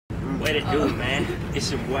What it do, man? It's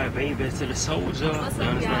your boy, baby, to the Soulja. What's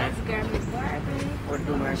up, y'all? It's girl, Miss Barbie. What it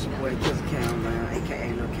do, man? It's your boy, Kizza, man.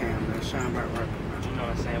 AKA No Cam, man. Shine bright, right? You know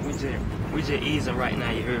what I'm saying? We just easing right now.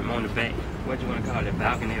 You heard him on the back. What you want to call it?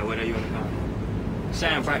 Balcony or whatever you want to call it.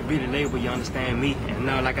 Shine bright, be the label, you understand me? And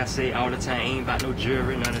now, like I say all the time, ain't about no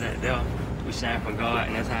jewelry, none of that there. We shine from God,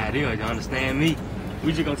 and that's how it is, you understand me?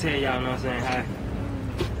 We just gonna tell y'all, you know what I'm saying,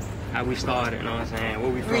 how we started, you know what I'm saying, where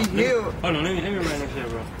we from. Hold on, let me run this shit,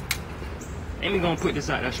 bro. Let me gonna put this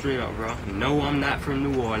out there straight up, bro. No, I'm not from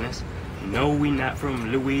New Orleans. No, we not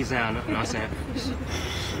from Louisiana, you know what I'm saying?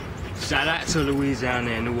 Shout out to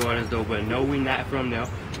Louisiana and New Orleans, though, but no, we not from there.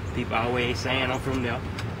 People always saying I'm from there.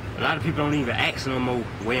 A lot of people don't even ask no more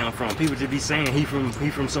where I'm from. People just be saying he from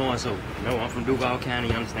so-and-so. No, I'm from Duval County,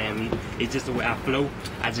 you understand me? It's just the way I flow.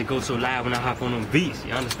 I just go so live when I hop on them beats,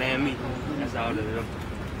 you understand me? That's all it is.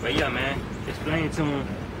 But yeah, man, explain to them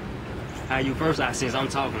how you first, since I'm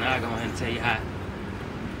talking, I'll go ahead and tell you how.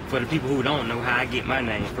 For the people who don't know how I get my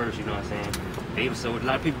name first, you know what I'm saying? Baby, so a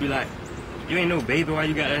lot of people be like, you ain't no baby, why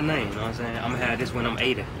you got that name? You know what I'm saying? I'm gonna have this when I'm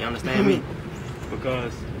 80, you understand me?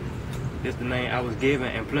 Because this the name I was given,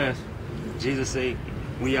 and plus, Jesus said,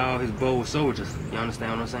 we all his bold soldiers. You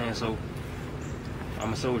understand what I'm saying? So,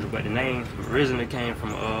 I'm a soldier, but the name originally came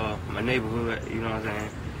from my neighborhood, you know what I'm saying?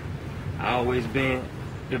 I always been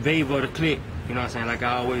the baby of the clique, you know what I'm saying? Like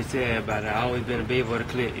I always tell everybody, I always been the baby of the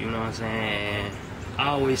clique, you know what I'm saying? And I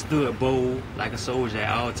always stood bold like a soldier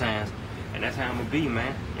at all times. And that's how I'm gonna be,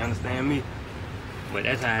 man. You understand me? But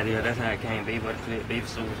that's how it is, that's how it came, baby of the clique, baby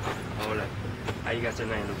soldier. Hold up. How you got your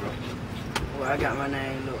name, bro? Well, I got my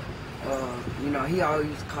name, look. You know, he always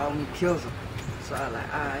used to call me Kizza. So I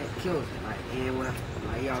like, alright, Kizza. Like, everywhere.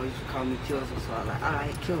 Like, he always used to call me Kizza. So I like,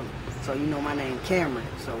 alright, Kizza. So, you know, my name Cameron.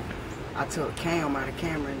 So, I took Cam out of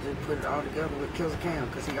Cameron and just put it all together with Kizza Cam.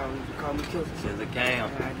 Because he always used to call me Kizza. Kizza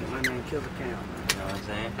Cam. And I get my name Kizza Cam. You know what I'm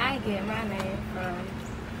saying? I get my name from,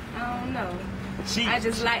 I don't know. I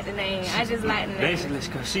just like the name. I just like the name. Basically,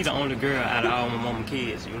 because she the only girl out of all my mama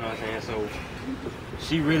kids, you know what I'm saying? So,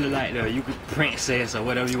 she really like you could princess or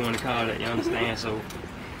whatever you want to call it, you understand? So,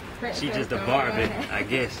 she just a Barbie, I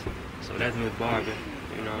guess. So, that's Miss Barbie,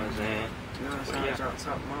 you know what I'm saying? You know what I'm saying? I'm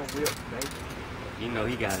talking my whip, baby. You know,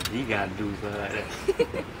 he got to do stuff like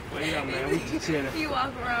that. Well, yeah, man, we just chilling. You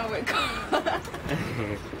walk around with cars.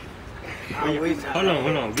 Hold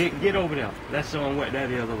on. Get over there. Let's show him what that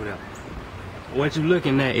is over there. What you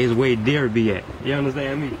looking at is where deer be at. You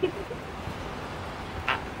understand me?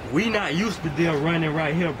 We not used to deer running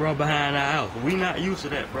right here, bro, behind our house. We not used to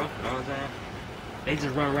that, bro. You know what I'm saying? They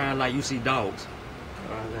just run around like you see dogs. You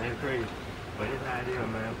know what I'm saying? It's crazy. But it's how it is,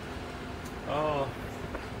 man. Oh.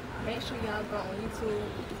 Make sure y'all go on YouTube.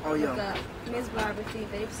 Oh, yeah. Look up Miss Barbie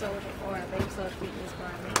feed Baby Soulja or Baby Soulja feed Miss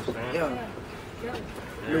Barbie. Yeah. Yeah.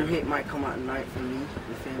 New hit might come out tonight from me,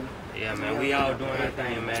 you feel me? Yeah, man, we all doing that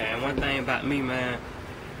thing, man. And one thing about me, man,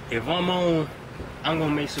 if I'm on, I'm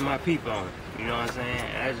gonna make sure my people on it. You know what I'm saying?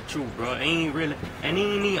 That's the truth, bro. It ain't really, and it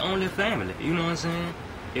ain't even only family. You know what I'm saying?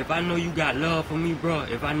 If I know you got love for me, bro,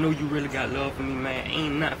 if I know you really got love for me, man, it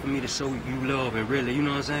ain't not for me to show you love and really, you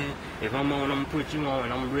know what I'm saying? If I'm on, I'm gonna put you on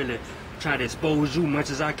and I'm really try to expose you much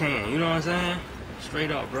as I can. You know what I'm saying?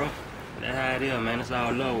 Straight up, bro. That's how it is, man. That's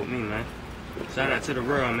all love with me, man. Shout out to the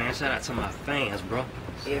world, man. Shout out to my fans, bro.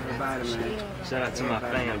 Everybody, man. Shout out to my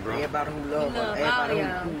fans, bro. Everybody who love us. Everybody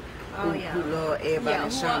who love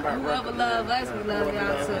everybody. Yeah, whoever love us, we love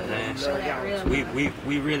y'all too. Show that real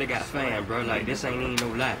we really got fans, bro. Like, this ain't even no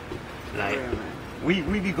lie. Like, we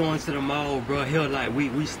be going to the mall, bro. Here, like,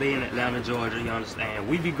 we stay in Atlanta, Georgia, you understand?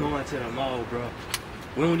 We be going to the mall, bro.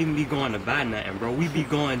 We don't even be going to buy nothing, bro. We be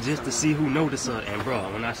going just to see who notice us. And,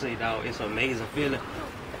 bro, when I say, dog, it's an amazing feeling.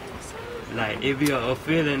 Like, it be a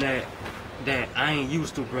feeling that I ain't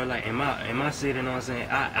used to, bro. Like, in my city, you know what I'm saying?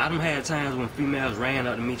 I done had times when females ran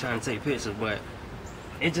up to me trying to take pictures, but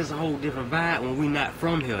it's just a whole different vibe when we not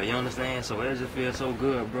from here, you understand? So it just feels so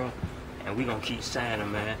good, bro. And we gonna keep shining,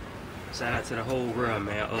 man. Shout out to the whole world,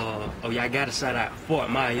 man. Oh, y'all gotta shout out Fort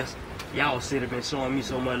Myers. Y'all city been showing me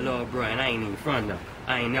so much love, bro, and I ain't even from there.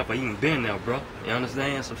 I ain't never even been there, bro. You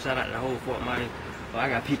understand? So shout out to the whole Fort Myers. Oh, I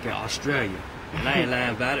got people in Australia, and I ain't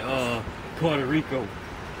lying about it. Puerto Rico,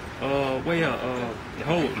 the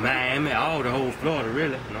whole Miami, the whole Florida,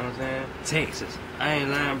 really, you know what I'm saying? Texas, I ain't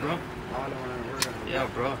lying, bro. Yeah,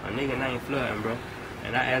 bro, a nigga named Flooding, bro.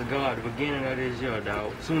 And I asked God at the beginning of this year,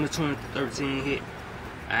 dog. Soon as 2013 hit,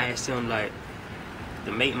 I asked him, like,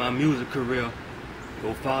 to make my music career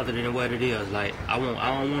go farther than what it is. Like, I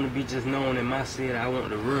don't want to be just known in my city. I want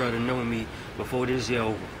the world to know me before this year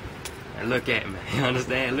over. And look at me, you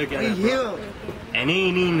understand? Look at me, bro. And it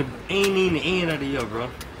ain't even the end of the year, bro.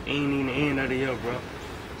 Ain't even the end of the year, bro.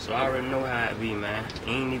 So I already know how it be, man.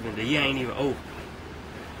 The year ain't even over. You know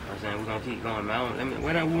what I'm saying? We're gonna keep going, man.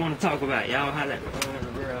 Whatever we want to talk about, y'all holla at the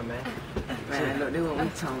girl, man. Man, look, this what we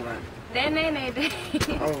talking about. That name.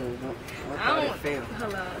 Oh, I don't feel.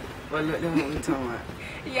 Hold on. But look, this what we talking about.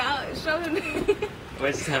 Y'all, show them.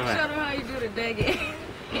 What you talking about? Show them how you do the Dougie.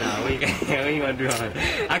 Nah, we ain't gonna do all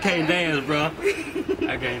that. I can't dance, bro.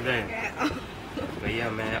 I can't dance. But yeah,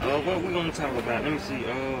 man. What we gonna talk about? Let me see.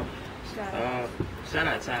 Shout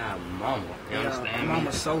out to our mama. You understand me?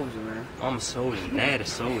 Mama Soulja, man. Mama Soulja, Daddy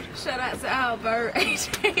Soulja. Shout out to our bird,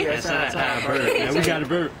 AJ. Yeah, shout out to our bird. Man, we got a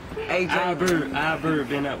bird. AJ. Our bird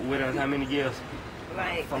been up with us how many years?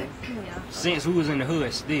 Like, yeah. Since we was in the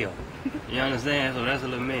hood still. You understand? So that's a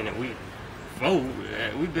little minute. We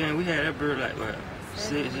had that bird like what?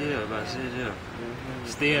 6 years, about 6 years.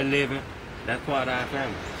 Still living. That's part of our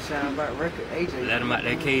family. Sound about record, AJ. Let them out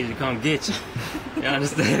that cage and come get you. You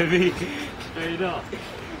understand me? Straight up.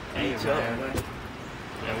 Hey, man.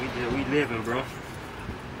 Yeah, we living, bro.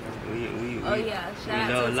 Oh yeah,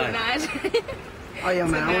 shout out to Tonight. Oh yeah,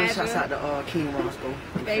 man. I want to shout out to King Roscoe.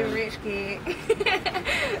 Baby Rich Kid.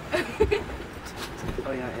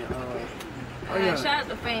 Oh yeah, and shout out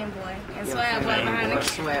to Fanboy and Swag Boy behind the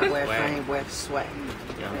Swag Boy, Fanboy, Swag.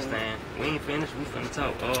 You understand? We ain't finished. We finna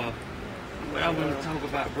talk. What I want to talk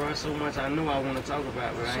about, bro. So much I know I want to talk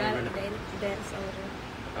about, but I ain't really. Shout out to Daddy Soulja.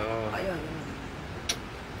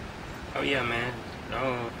 Oh yeah, man.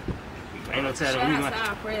 Ain't no telling. Shout out to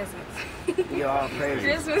our presents. We all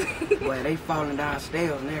presents. Christmas. Boy, they falling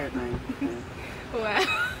downstairs and everything. Wow.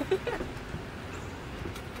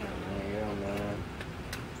 Yeah, man.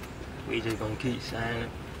 We just gonna keep shining.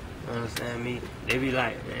 You understand me? They be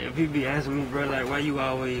like, people be asking me, bro, like, why you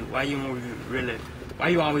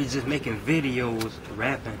always just making videos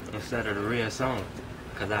rapping instead of the real song?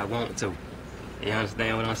 Cause I want to. You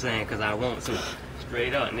understand what I'm saying? Cause I want to.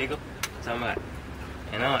 Straight up, nigga. Talking about.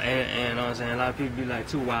 And you know what I'm saying? A lot of people be like,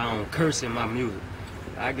 too, why I don't curse in my music.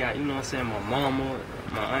 I got, you know what I'm saying, my mama,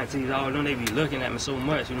 my aunties, all of them, they be looking at me so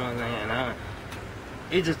much, you know what I'm saying? And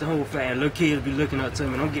it's just the whole fact, little kids be looking up to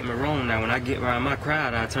me. Don't get me wrong now, when I get around my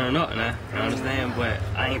crowd, I turn up now, you understand? But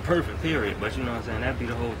I ain't perfect, period. But you know what I'm saying? That be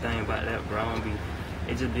the whole thing about that, bro.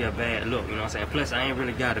 It just be a bad look, you know what I'm saying? Plus, I ain't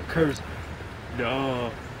really got to curse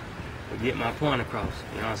to get my point across,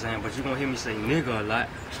 you know what I'm saying? But you gonna hear me say nigga a lot,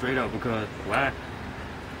 straight up, because why?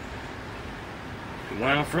 Where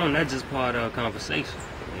I'm from, that's just part of a conversation,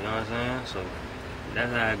 you know what I'm saying? So,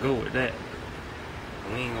 that's how I go with that.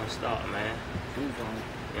 We ain't gonna stop, man. You know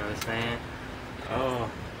what I'm saying?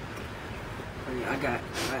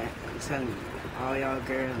 I'm telling you, all y'all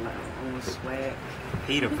girls like on Swag.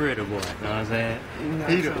 He the pretty boy, you know what I'm saying?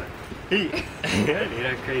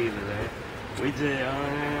 That's crazy, man.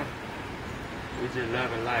 We just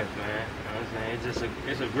loving life, man. You know what I'm saying?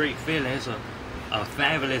 It's a great feeling. It's a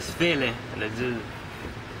fabulous feeling that just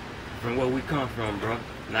from where we come from, bro.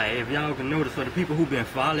 Like, if y'all can notice, for the people who been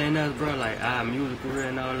following us, bro, like our music career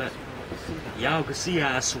and all that, y'all can see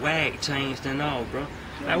our swag changed and all, bro.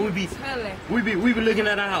 Like, we be looking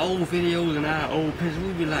at our old videos and our old pictures,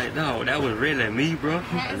 we be like, dog, that was really me, bro.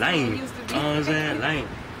 Lame. You know what I'm saying? Lame.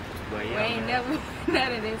 But yeah, we ain't never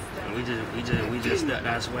none of this stuff. We just stepped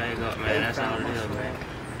our swag up, man. That's all it is, man.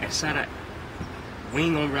 And shout out, I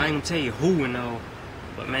ain't gonna tell you who and all,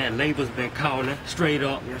 but man, label's been calling straight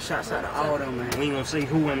up. Yeah, shouts out to all them, man. We ain't gonna say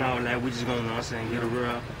who and all that. We just gonna, you know what I'm saying, get a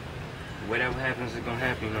real. Whatever happens, it's gonna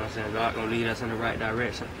happen. You know what I'm saying? God gonna lead us in the right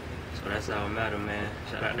direction. So that's all that matter, man.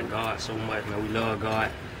 Shout out to God so much, man. We love God,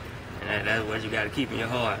 and that's what you gotta keep in your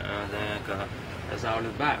heart. You know what I'm saying? Cause that's all it's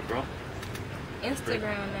about, bro.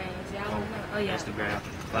 Instagram names, y'all wanna know? Oh yeah. Instagram.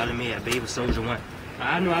 Follow me at Baby Soulja 1.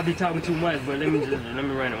 I know I be talking too much, but let me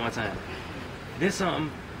run it one time. This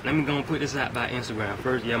something. Let me go and put this out by Instagram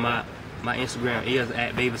first. Yeah, my Instagram is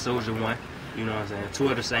at Baby Soulja 1. You know what I'm saying?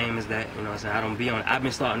 Twitter same as that. You know what I'm saying? I don't be on it. I've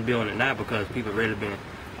been starting to be on it now because people really been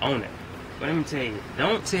on it. But let me tell you,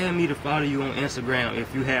 don't tell me to follow you on Instagram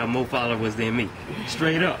if you have more followers than me.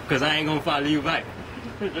 Straight up, because I ain't gonna follow you back.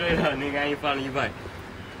 Straight up, nigga, I ain't following you back.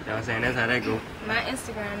 You know what I'm saying? That's how that go. My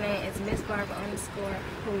Instagram name is Miss Barbie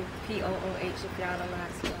 _who POOH if y'all don't know how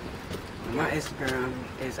to spell it. My Instagram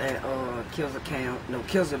is at Kizza Cam. No,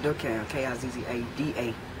 Kizza the Cam.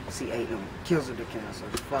 KIZZADACAM. Kizza the Cam. So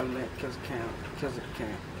just follow me at Kizza Cam. Kizza the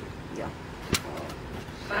Cam. Yeah.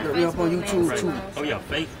 Look me up on YouTube too. Oh yeah,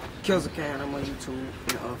 Facebook. Kizza Cam. I'm on YouTube.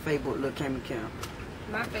 And Facebook, Lil Cam Cam.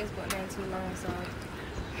 My Facebook name too long, so.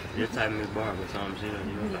 Just type Miss Barbie or something, you know.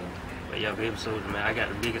 Yeah. But yeah, Baby Soulja, man, I got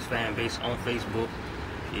the biggest fan base on Facebook.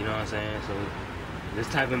 You know what I'm saying? So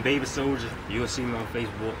just type in Baby Soulja, you'll see me on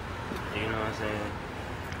Facebook. You know what I'm saying?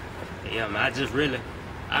 Yeah, man,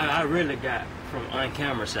 I really got from on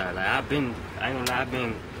camera side. Like I ain't gonna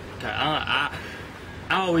lie,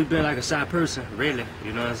 I always been like a shy person, really.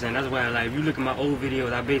 You know what I'm saying? That's why, like, if you look at my old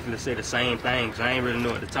videos, I basically say the same thing, so I ain't really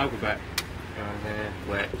know what to talk about. You know what I'm saying?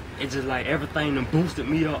 But it's just like everything done boosted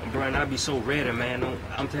me up, bro, and I be so ready, man.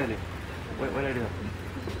 I'm telling you. What I do?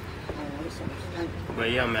 But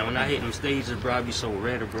yeah, man, when I hit them stages, bro, I be so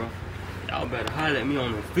ready, bro. Y'all better holler at me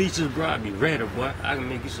on the features, bro. I be ready, boy. I can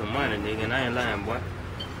make you some money, nigga, and I ain't lying, boy.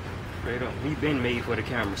 Straight up. He been made for the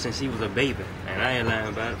camera since he was a baby, and I ain't lying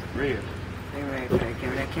about it, for real. They ready for that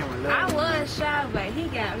camera. That camera love I me. was shy, but he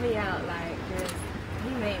got me out, like, just, he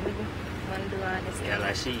made me want to do all this Yeah, stuff.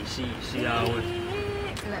 like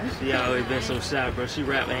she always been so shy, bro. She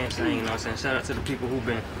rap and sing, you know what I'm saying? Shout out to the people who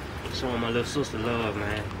been showing my little sister love,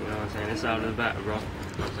 man. You know what I'm saying? That's all it's about, bro. You know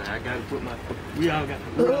what I'm saying? I gotta put my, we all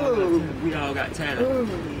got talent. You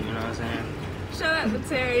know what I'm saying? Show out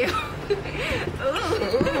material.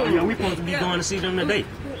 Oh yeah, we supposed to be going to see them today.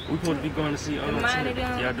 We supposed to be going to see The Money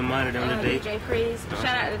them. Yeah, the Money them today. DJ Freeze. Shout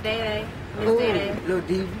out to Day Miss Day. Little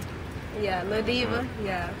Diva. Yeah, Lil Diva.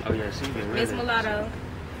 Yeah. Oh yeah, she been really. Miss Mulatto.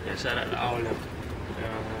 Yeah, shout out to all of them.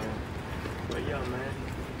 But yeah, man,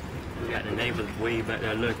 we got the neighbors way back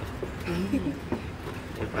there looking.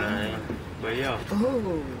 But yeah.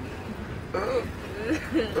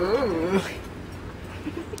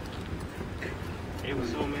 There was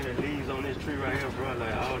so many leaves on this tree right here, bro.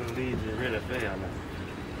 Like all the leaves just really fell now.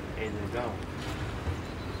 They just gone.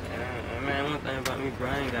 And man, one thing about me, bro,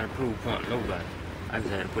 I ain't gotta prove point to nobody. I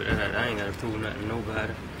just had to put that out. I ain't gotta prove nothing to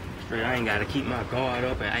nobody. Straight, I ain't gotta keep my guard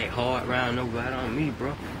up and act hard around nobody on me,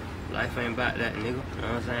 bro. Life ain't about that, nigga. You know what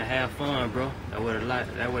I'm saying? Have fun, bro. That's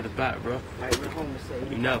what it's about, bro. Like the homie say,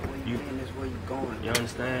 You know, where you been is where you going. You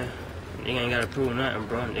understand? Nigga ain't gotta prove nothing,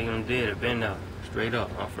 bro. Nigga done did it, been there. Straight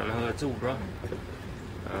up. I'm from the hood too, bro. You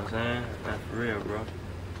know what I'm saying? That's for real, bro.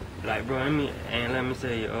 Like, bro, let me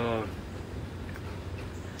tell you,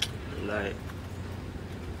 like,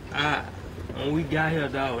 when we got here,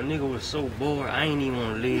 dog, a nigga was so bored, I ain't even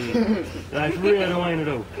want to leave. Like, for real, though, ain't it,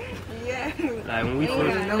 though? Yeah. Like, when we ain't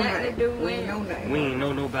first, got nothing to do with we ain't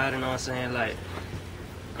know nobody, you know what I'm saying? Like,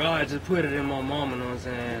 God just put it in my mama, you know what I'm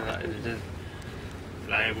saying? Like, it just,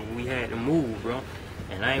 like, we had to move, bro.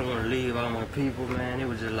 And I ain't want to leave all my people, man. It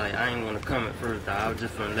was just like, I ain't want to come at first, dog. I was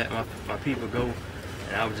just gonna let my people go,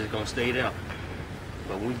 and I was just gonna stay there.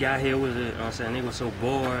 But when we got here, you know what I'm saying, they was so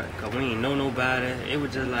bored, because we ain't know nobody. It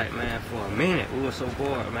was just like, man, for a minute, we were so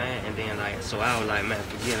bored, man. And then, like, so I was like, man,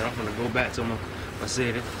 forget it. I'm gonna go back to my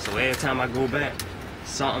city. So every time I go back,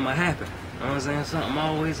 something will happen. You know what I'm saying? Something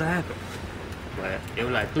always will happen. But it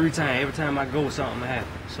was like 3 times. Every time I go, something will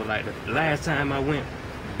happen. So, like, the last time I went,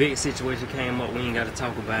 big situation came up. We ain't got to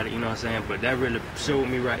talk about it, you know what I'm saying? But that really showed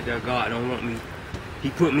me right there, God don't want me. He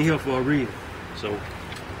put me here for a reason. So,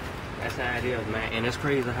 that's how it is, man. And it's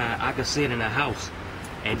crazy how I could sit in a house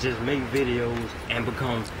and just make videos and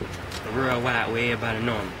become worldwide where everybody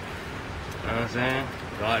know me. You know what I'm saying?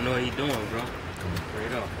 God know what he doing, bro.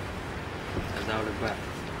 Straight up. That's all it's about.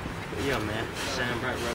 But yeah, man. Shine bright, bro.